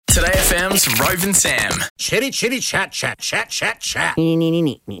Today FM's Rove and Sam. Chitty, chitty, chat, chat, chat, chat, chat.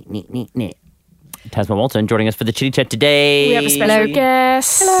 TASMA WALTON joining us for the chitty chat today. We have a special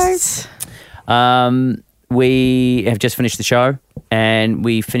guest. Hello. We have just finished the show, and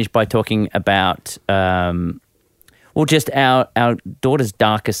we finished by talking about, just our daughter's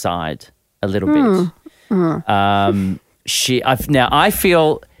darker side a little bit. I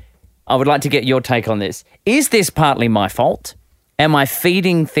feel I would like to get your take on this. Is this partly my fault? Am I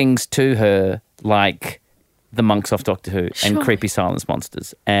feeding things to her like the monks off Doctor Who and creepy silence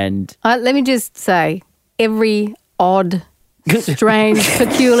monsters? And Let me just say, every odd, strange,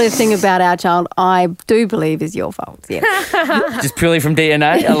 peculiar thing about our child, I do believe is your fault. Yeah, just purely from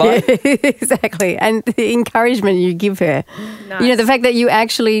DNA alone? exactly. And the encouragement you give her. Nice. You know, the fact that you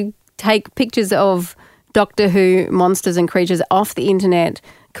actually take pictures of Doctor Who monsters and creatures off the internet,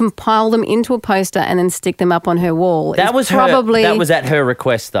 compile them into a poster and then stick them up on her wall. That was at her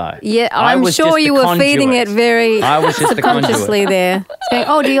request, though. Yeah, I'm sure you were feeding it very subconsciously there. Going,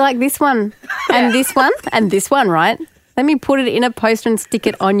 oh, do you like this one? And this one? And this one, right? Let me put it in a poster and stick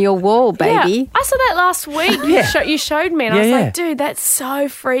it on your wall, baby. Yeah, I saw that last week. You showed me and I was like, dude, that's so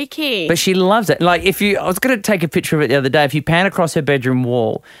freaky. But she loves it. Like, I was going to take a picture of it the other day. If you pan across her bedroom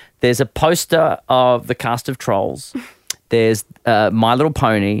wall, there's a poster of the cast of Trolls. There's My Little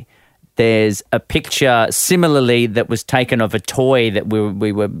Pony. There's a picture similarly that was taken of a toy that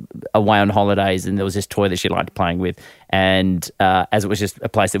we were away on holidays, and there was this toy that she liked playing with. And as it was just a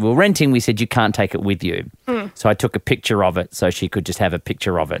place that we were renting, we said, you can't take it with you. So I took a picture of it so she could just have a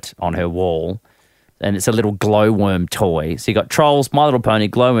picture of it on her wall. And it's a little glowworm toy. So you got Trolls, My Little Pony,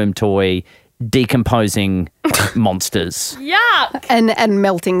 glowworm toy, decomposing monsters. Yuck. And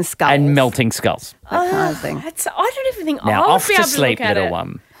melting skulls. That kind of thing. I don't even think Now, I'll off be to able to sleep, look at little it.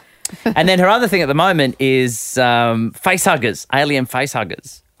 one. And then her other thing at the moment is face huggers, alien face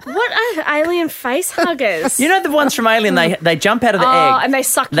huggers. What are alien face huggers? You know the ones from Alien, they jump out of the egg. Oh, and they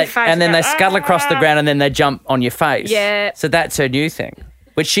suck your face. And then go, they scuttle across the ground and then they jump on your face. Yeah. So that's her new thing,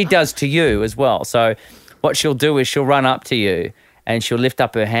 which she does to you as well. So what she'll do is she'll run up to you and she'll lift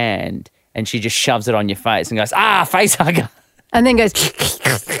up her hand and she just shoves it on your face and goes, face hugger. And then goes...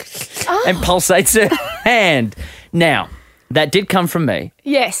 And pulsates her hand. Now, that did come from me.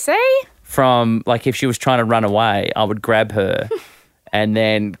 Yes, see? From, like, if she was trying to run away, I would grab her and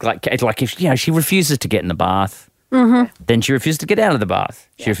then, like if, she refuses to get in the bath. Then she refuses to get out of the bath.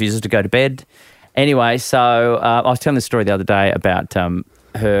 She refuses to go to bed. Anyway, so I was telling this story the other day about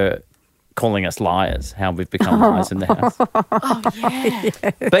her calling us liars, how we've become liars in the house. Oh, yeah.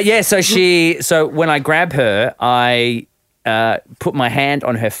 But, so when I grab her, I put my hand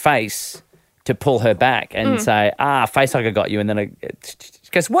on her face to pull her back and say, face hugger got you. And then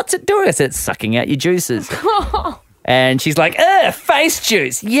she goes, what's it doing? I said, it's sucking out your juices. And she's like, face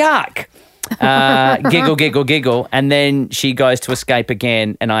juice, yuck. Giggle, giggle, giggle. And then she goes to escape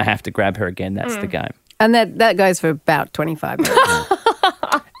again and I have to grab her again. That's the game. And that goes for about 25 minutes.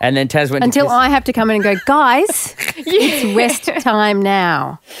 And then Taz went Until I have to come in and go, guys, it's rest time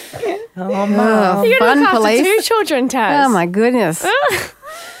now. Oh, no. You're fun, going to look after police. 2 children, Taz. Oh, my goodness.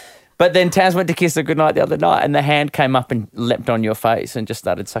 But then Taz went to kiss her goodnight the other night and the hand came up and leapt on your face and just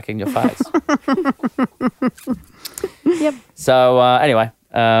started sucking your face. Yep. So anyway,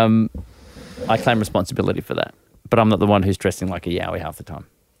 I claim responsibility for that. But I'm not the one who's dressing like a yowie half the time.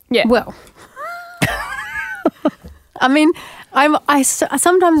 Yeah. Well, I mean, I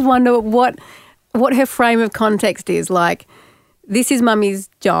sometimes wonder what her frame of context is. Like, this is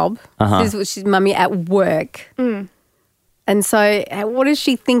Mummy's job. This is she's Mummy at work. And so what is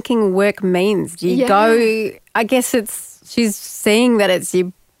she thinking work means? Do you go, I guess she's seeing that it's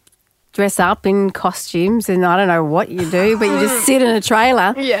you dress up in costumes and I don't know what you do, but you just sit in a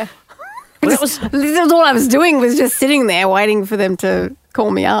trailer. Yeah. This was all I was doing, was just sitting there waiting for them to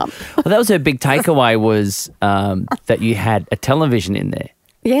call me up. Well, that was her big takeaway was that you had a television in there.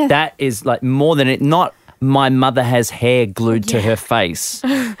 Yeah. That is like more than it, not my mother has hair glued to her face.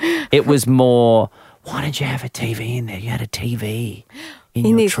 It was more, why did you have a TV in there? You had a TV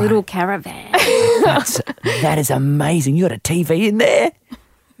in this tray. little caravan. That is amazing. You got a TV in there?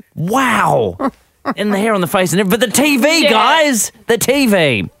 Wow. And the hair on the face and everything. But the TV, guys, the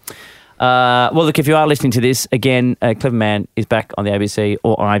TV. Well, look, if you are listening to this, again, Cleverman is back on the ABC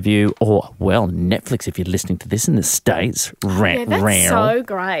or iView or, well, Netflix if you're listening to this in the States. Yeah, that's so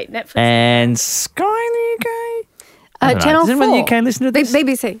great. Netflix. And Sky in the UK. Channel 4. Does anyone in the UK listen to this?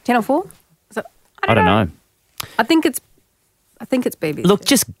 BBC. Channel 4? I don't know. I think it's BBC. Look,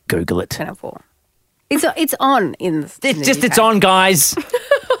 just Google it. Channel 4. It's on in the It's on, guys.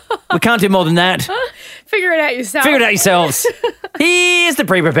 We can't do more than that. Figure it out yourself. Figure it out yourselves. Here's the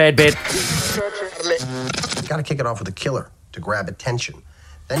pre-prepared bit. You gotta kick it off with a killer to grab attention.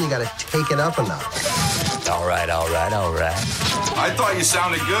 Then you gotta take it up a notch. All right. I thought you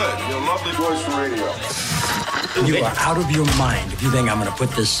sounded good. You have a lovely voice for radio. You are out of your mind if you think I'm going to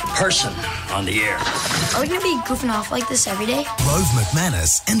put this person on the air. Are we going to be goofing off like this every day? Rove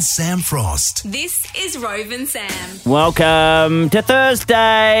McManus and Sam Frost. This is Rove and Sam. Welcome to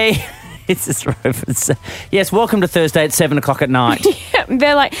Thursday. This is Rove and Sam. Yes, welcome to Thursday at 7 o'clock at night. Yeah,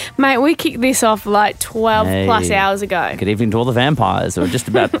 they're like, mate, we kicked this off like 12 plus hours ago. Good evening to all the vampires who are just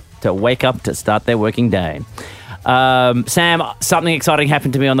about to wake up to start their working day. Sam, something exciting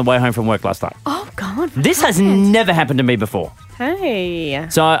happened to me on the way home from work last night. Oh, God. This has never happened to me before. Hey.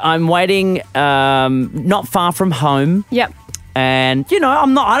 So I'm waiting not far from home. Yep. And,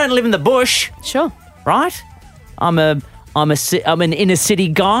 I don't live in the bush. Sure. Right? I'm an inner city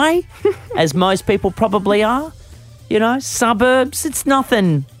guy, as most people probably are. Suburbs, it's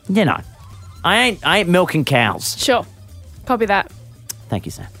nothing, I ain't milking cows. Sure. Copy that. Thank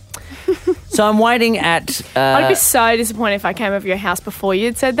you, Sam. So I'm waiting at... I'd be so disappointed if I came over your house before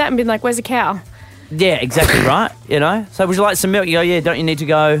you'd said that and been like, where's a cow? Yeah, exactly right, So would you like some milk? You go, yeah, don't you need to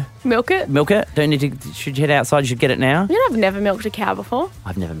go... Milk it? Milk it? Don't you need to... Should you head outside? You should get it now? I've never milked a cow before.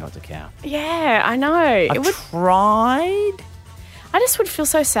 I've never milked a cow. Yeah, I know. I tried. I just would feel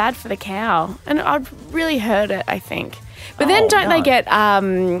so sad for the cow. And I'd really hurt it, I think. But then don't they get,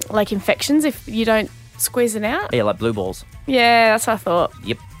 infections if you don't squeeze it out? Yeah, like blue balls. Yeah, that's what I thought.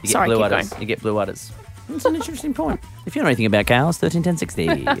 Yep. You get Sorry, blue keep udders. going. You get blue udders. That's an interesting point. If you know anything about cows, 13, 10, 60.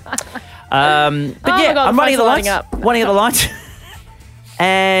 But yeah, God, I'm running the lights. up. Running at the lights.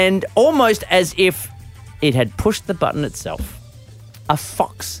 And almost as if it had pushed the button itself, a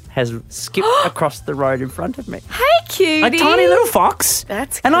fox has skipped across the road in front of me. Hey, cutie. A tiny little fox.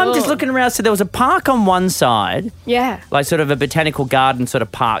 That's And I'm cool. just looking around. So there was a park on one side. Yeah. Like sort of a botanical garden sort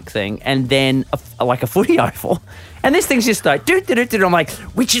of park thing. And then like a footy oval. And this thing's just like, I'm like,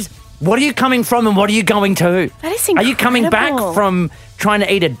 what are you coming from and what are you going to? That is incredible. Are you coming back from trying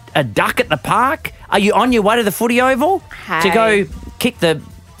to eat a duck at the park? Are you on your way to the footy oval to go kick the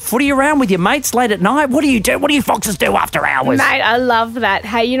footy around with your mates late at night? What do you do? What do you foxes do after hours? Mate, I love that.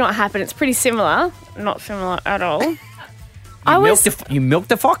 Hey, you know what happened? It's pretty similar. Not similar at all. You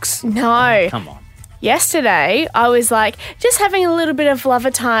milked a fox? No. Come on. Yesterday, I was like just having a little bit of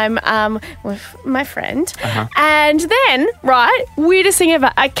lover time with my friend. And then, right, weirdest thing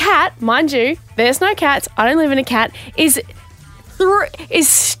ever, a cat, mind you, there's no cats, I don't live in a cat, is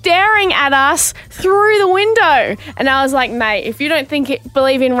staring at us through the window. And I was like, mate, if you don't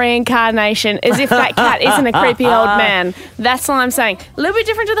believe in reincarnation, as if that cat isn't a creepy old man. That's all I'm saying. A little bit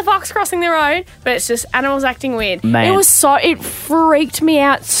different to the fox crossing the road, but it's just animals acting weird. Man. It freaked me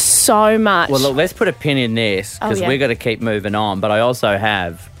out so much. Well, look, let's put a pin in this because we've got to keep moving on. But I also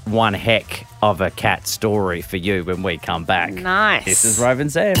have one heck of a cat story for you when we come back. Nice. This is Rove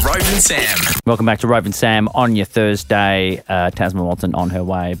and Sam. Rove and Sam. Welcome back to Rove and Sam on your Thursday. TASMA WALTON on her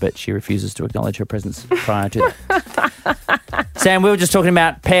way, but she refuses to acknowledge her presence prior to that. Sam, we were just talking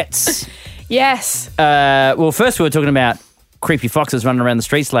about pets. Yes. Well, first we were talking about creepy foxes running around the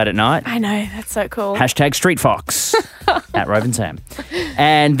streets late at night. I know, that's so cool. Hashtag street fox at Rove and Sam.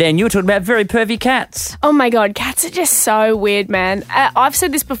 And then you were talking about very pervy cats. Oh my God, cats are just so weird, man. I've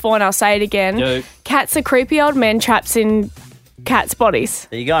said this before and I'll say it again. Yo. Cats are creepy old men trapped in cats' bodies.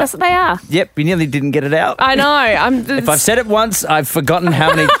 There you go. That's what they are. Yep, you nearly didn't get it out. I know. If I've said it once, I've forgotten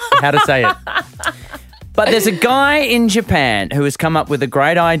how to say it. But there's a guy in Japan who has come up with a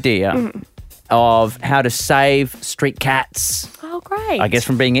great idea of how to save street cats. Oh, great. I guess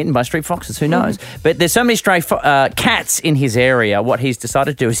from being eaten by street foxes, who knows? But there's so many stray cats in his area. What he's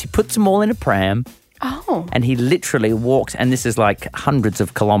decided to do is he puts them all in a pram. Oh. And he literally walks, and this is like hundreds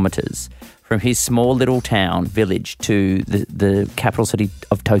of kilometres from his small little town, village, to the capital city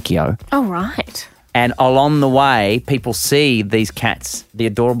of Tokyo. Oh, right. And along the way, people see these cats, the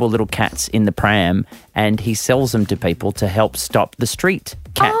adorable little cats in the pram, and he sells them to people to help stop the street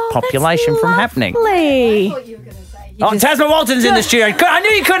cat population from happening. Lovely. Oh, TASMA WALTON's in the studio. I knew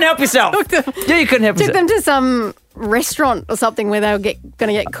you couldn't help yourself. Knew you couldn't help Took yourself. them to some restaurant or something where they were going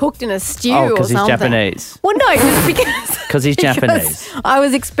to get cooked in a stew or because something. he's Japanese. Well, no, just because... Because he's Japanese. I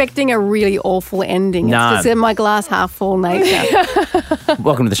was expecting a really awful ending. No. It's just in my glass half full nature.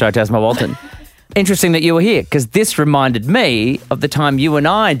 Welcome to the show, TASMA WALTON. Interesting that you were here, because this reminded me of the time you and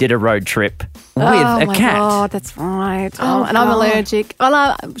I did a road trip with a my cat. God, that's right. And I'm allergic.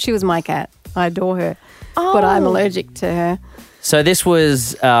 She was my cat. I adore her. But I'm allergic to her. So this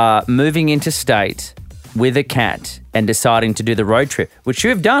was moving interstate with a cat and deciding to do the road trip, which you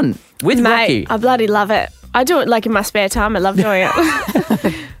have done with Mate, Rocky. I bloody love it. I do it like in my spare time. I love doing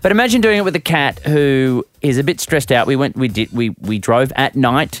it. But imagine doing it with a cat who is a bit stressed out. We drove at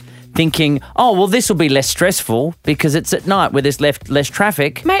night thinking, oh, well, this will be less stressful because it's at night where there's less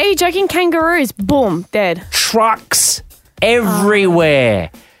traffic. Mate, are you joking? Kangaroos, boom, dead. Trucks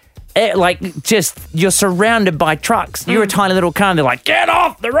everywhere. You're surrounded by trucks. You're a tiny little car and they're like, get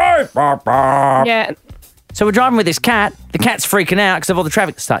off the road. Yeah. So we're driving with this cat. The cat's freaking out because of all the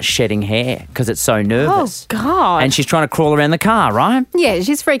traffic. Starts shedding hair because it's so nervous. Oh, God. And she's trying to crawl around the car, right? Yeah,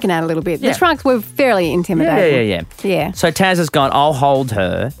 she's freaking out a little bit. Yeah. The trunks were fairly intimidating. Yeah. So Taz has gone, I'll hold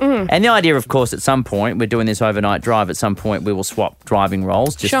her. And the idea, of course, at some point, we're doing this overnight drive, at some point we will swap driving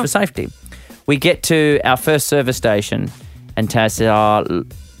roles just for safety. We get to our first service station and Taz said,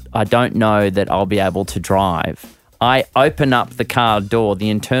 I don't know that I'll be able to drive. I open up the car door,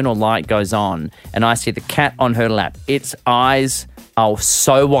 the internal light goes on, and I see the cat on her lap. Its eyes are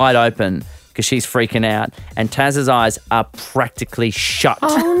so wide open because she's freaking out, and Taz's eyes are practically shut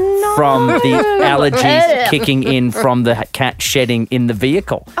from the allergies kicking in from the cat shedding in the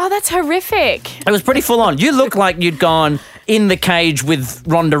vehicle. Oh, that's horrific. It was pretty full on. You look like you'd gone in the cage with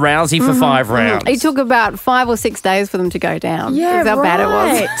Ronda Rousey for 5 rounds. It took about 5 or 6 days for them to go down. Yeah, That's how bad it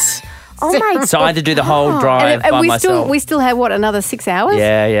was. Oh my God. So I had to do the whole drive by myself. We still had, another 6 hours?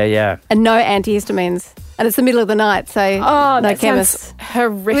 Yeah. And no antihistamines. And it's the middle of the night, so no chemists.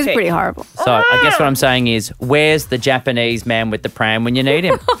 Horrific. It was pretty horrible. So I guess what I'm saying is, where's the Japanese man with the pram when you need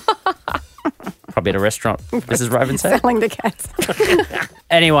him? Probably at a restaurant. This is Rove and Sam. Selling the cats.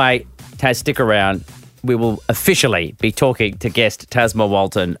 Anyway, Taz, stick around. We will officially be talking to guest TASMA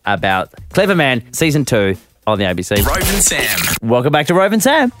Walton about Cleverman Season 2 on the ABC. Rove and Sam. Welcome back to Rove and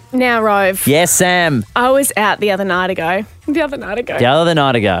Sam. Now, Rove. Yes, Sam. I was out the other night ago. The other night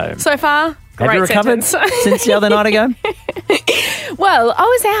ago. So far, Have you recovered since the other night ago? Well, I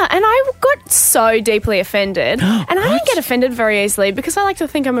was out and I got so deeply offended. And I don't get offended very easily because I like to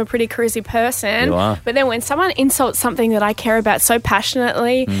think I'm a pretty cruisy person. You are. But then when someone insults something that I care about so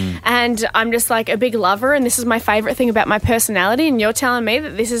passionately and I'm just like a big lover and this is my favourite thing about my personality and you're telling me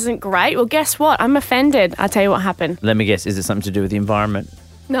that this isn't great, well, guess what? I'm offended. I'll tell you what happened. Let me guess. Is it something to do with the environment?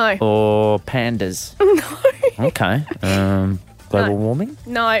 No. Or pandas? No. Okay. Global warming?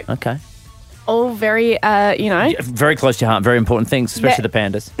 No. Okay. All very, Very close to your heart. Very important things, especially the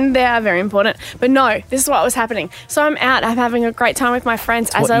pandas. They are very important. But no, this is what was happening. So I'm out. I'm having a great time with my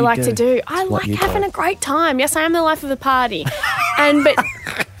friends, as I like to do. I like having a great time. Yes, I am the life of the party. But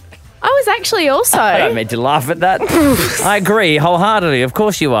I was actually also... I don't mean to laugh at that. I agree wholeheartedly. Of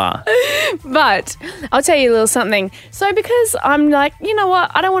course you are. But I'll tell you a little something. So because I'm like, you know what?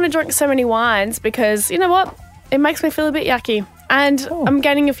 I don't want to drink so many wines because, you know what? It makes me feel a bit yucky. And I'm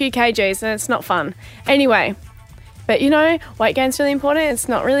gaining a few kgs and it's not fun. Anyway, but weight gain's really important. It's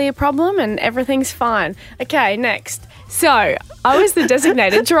not really a problem and everything's fine. Okay, next. So I was the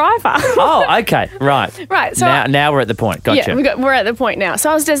designated driver. Oh, okay. Right. Right. So now we're at the point. Gotcha. Yeah, we're at the point now. So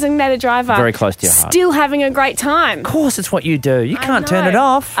I was designated driver. Very close to your heart. Still having a great time. Of course, it's what you do. You can't turn it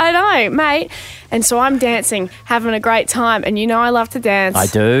off. I know, mate. And so I'm dancing, having a great time. And I love to dance. I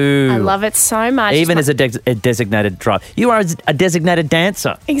do. I love it so much. Even as a designated driver. You are a designated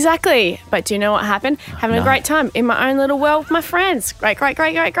dancer. Exactly. But do you know what happened? Having a great time in my own little world with my friends. Great.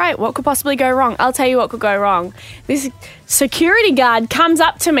 What could possibly go wrong? I'll tell you what could go wrong. This security guard comes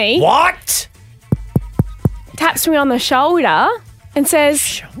up to me. What? Taps me on the shoulder and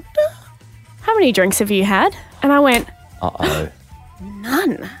says, how many drinks have you had? And I went,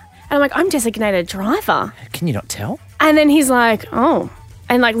 none. And I'm like, I'm designated driver. Can you not tell? And then he's like, oh.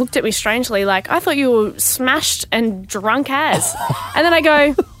 And looked at me strangely like, I thought you were smashed and drunk as. And then I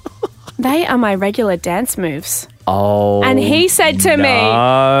go, they are my regular dance moves. Oh. And he said to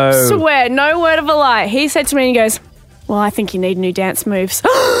me, swear, no word of a lie. He said to me and he goes, well, I think you need new dance moves.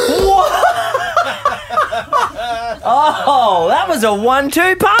 What? Oh, that was a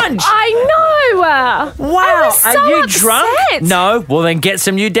 1-2 punch. I know. Wow. I was so Are you upset. drunk? No. Well, then get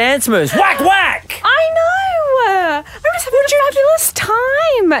some new dance moves. Whack, whack. I know. I'm just having a fabulous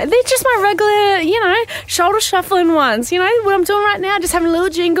time. They're just my regular, shoulder shuffling ones. What I'm doing right now, just having a little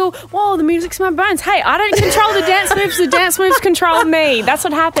jingle. Whoa, the music's in my bones. Hey, I don't control the dance moves. The dance moves control me. That's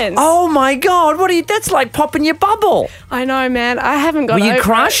what happens. Oh, my God. That's like popping your bubble. I know, man. I haven't got Were you over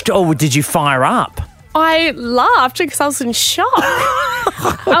crushed it. or did you fire up? I laughed because I was in shock.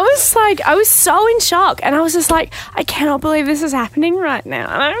 I was so in shock, and I was just like, I cannot believe this is happening right now.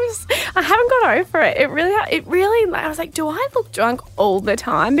 And I haven't got over it. It really. I was like, do I look drunk all the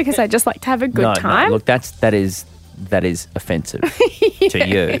time because I just like to have a good time? No, look, that is offensive to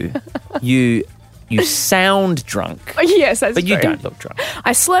you. you sound drunk. Yes, that's But you true. don't look drunk.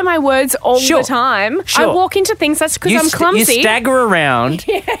 I slur my words all the time. Sure. I walk into things, that's because I'm clumsy. You stagger around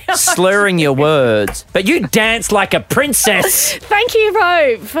slurring your words, but you dance like a princess. Thank you,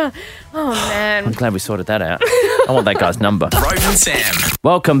 Rove. Oh, man. I'm glad we sorted that out. I want that guy's number. Rove and Sam.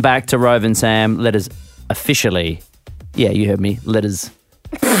 Welcome back to Rove and Sam. Letters officially, yeah, you heard me, letters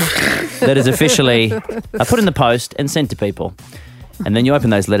officially are put in the post and sent to people. And then you open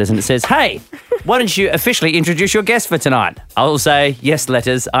those letters and it says, hey, why don't you officially introduce your guest for tonight? I will say, yes,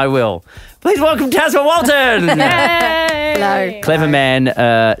 letters, I will. Please welcome TASMA Walton. Hello.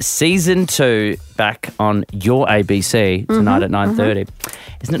 Cleverman, Season 2, back on your ABC tonight at 9:30.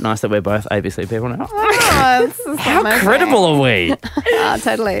 Isn't it nice that we're both ABC people now? How credible are we?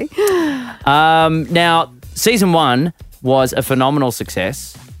 Totally. Now, Season 1 was a phenomenal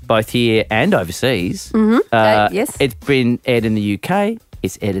success, both here and overseas. Yes. It's been aired in the UK.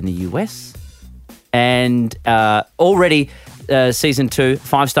 It's aired in the US. And already Season 2,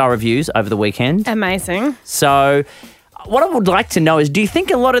 5-star reviews over the weekend. Amazing. So what I would like to know is, do you think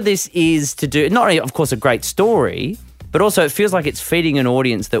a lot of this is to do, not only, of course, a great story, but also it feels like it's feeding an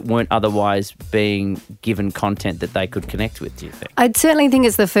audience that weren't otherwise being given content that they could connect with, do you think? I certainly think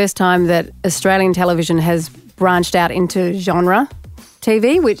it's the first time that Australian television has branched out into genre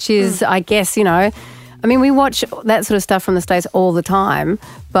TV, which is, I guess, you know, I mean, we watch that sort of stuff from the States all the time,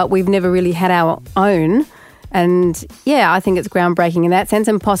 but we've never really had our own. And, yeah, I think it's groundbreaking in that sense,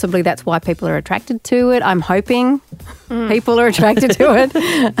 and possibly that's why people are attracted to it. I'm hoping people are attracted to it.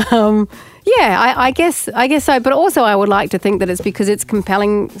 Yeah, I guess so. But also I would like to think that it's because it's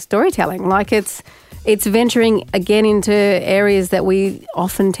compelling storytelling. Like it's venturing again into areas that we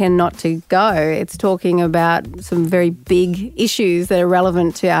often tend not to go. It's talking about some very big issues that are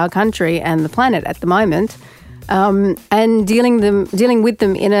relevant to our country and the planet at the moment, and dealing with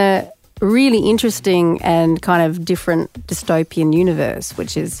them in a really interesting and kind of different dystopian universe,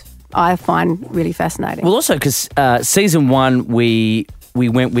 which is, I find, really fascinating. Well, also because Season 1 we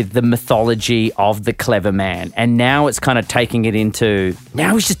went with the mythology of the clever man, and now it's kind of taking it into,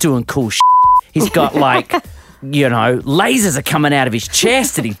 now he's just doing cool shit. He's got like, you know, lasers are coming out of his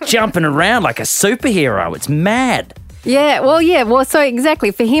chest and he's jumping around like a superhero. It's mad. Yeah, well, so exactly.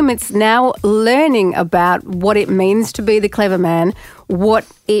 For him, it's now learning about what it means to be the clever man, what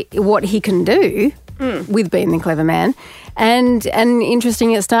he can do with being the clever man. And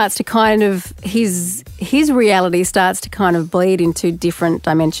interesting, it starts to kind of, his reality starts to kind of bleed into different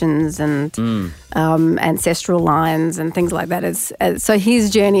dimensions and ancestral lines and things like that. So his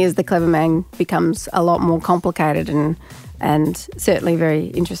journey as the clever man becomes a lot more complicated and certainly very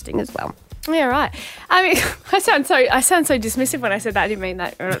interesting as well. Yeah, right. I mean, I sound so dismissive when I said that. I didn't mean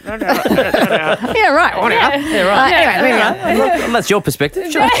that. Yeah, right. Whatever. Yeah, right. Anyway. Well, that's your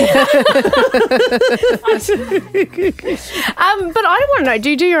perspective. Sure. But I want to know,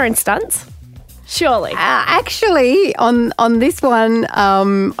 do you do your own stunts? Surely. Actually, on this one,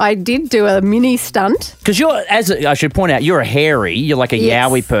 I did do a mini stunt. Because I should point out, you're a hairy, you're like a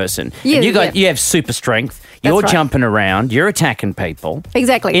yowie person. Yeah, and you have super strength. You're right. jumping around. You're attacking people.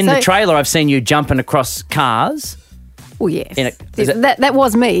 Exactly. In the trailer, I've seen you jumping across cars. Oh, yes. That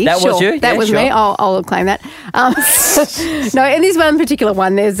was me. That was you? That was me. I'll claim that. No, in this one particular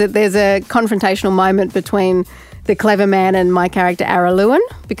one, there's a confrontational moment between the clever man and my character, Araluen,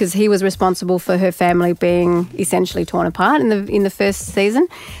 because he was responsible for her family being essentially torn apart in the first season.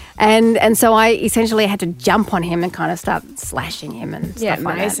 And so I essentially had to jump on him and kind of start slashing him and stuff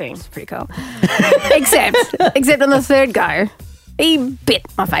like that. Amazing. It's pretty cool. Except on the third go, he bit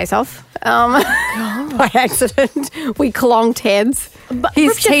my face off by accident. We clonked heads.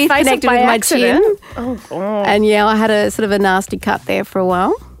 His teeth connected with my chin. Oh, God. And, yeah, I had a sort of a nasty cut there for a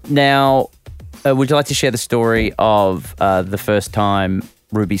while. Now, would you like to share the story of the first time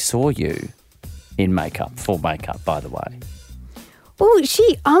Ruby saw you in makeup, full makeup, by the way? Well,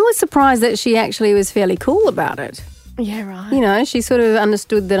 I was surprised that she actually was fairly cool about it. Yeah, right. You know, she sort of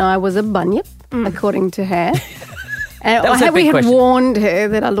understood that I was a bunyip, according to her. And we had warned her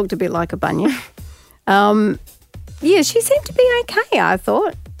that I looked a bit like a bunyip. Yeah, she seemed to be okay, I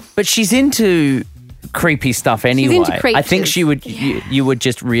thought. But she's into creepy stuff anyway. She's into creatures. I think she would. You would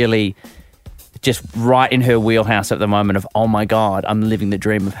just really, just right in her wheelhouse at the moment of, oh my God, I'm living the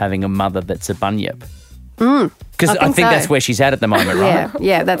dream of having a mother that's a bunyip. Because I think that's where she's at the moment, right?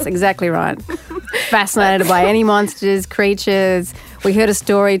 Yeah, that's exactly right. Fascinated by any monsters, creatures. We heard a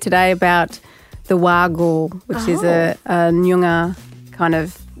story today about the Wargle, which is a Nyunga kind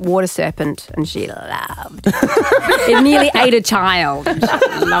of water serpent, and she loved it. It nearly ate a child, and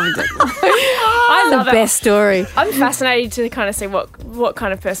she loved it. I love the best story. I'm fascinated to kind of see what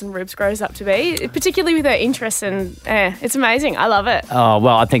kind of person Rubes grows up to be, particularly with her interests, and it's amazing. I love it. Oh,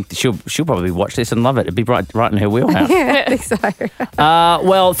 well, I think she'll probably watch this and love it. It'd be right in her wheelhouse. Yeah, I think so.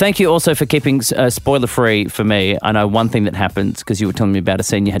 Well, thank you also for keeping spoiler-free for me. I know one thing that happens, because you were telling me about a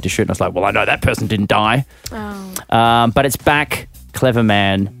scene you had to shoot, and I was like, well, I know that person didn't die. Oh. But it's back,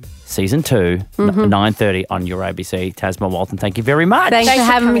 Cleverman, Season 2, 9:30 on your ABC. TASMA, Walton, thank you very much. Thanks for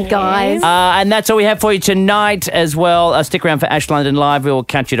having me, guys. And that's all we have for you tonight as well. Stick around for Ash London Live. We'll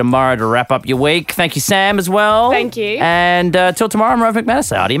catch you tomorrow to wrap up your week. Thank you, Sam, as well. Thank you. And till tomorrow, I'm Rove McManus.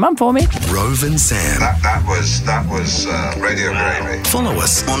 Say hi to your mum for me. Rove and Sam. That was Radio Gravy. Follow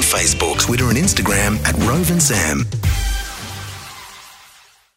us on Facebook, Twitter and Instagram at Rove and Sam.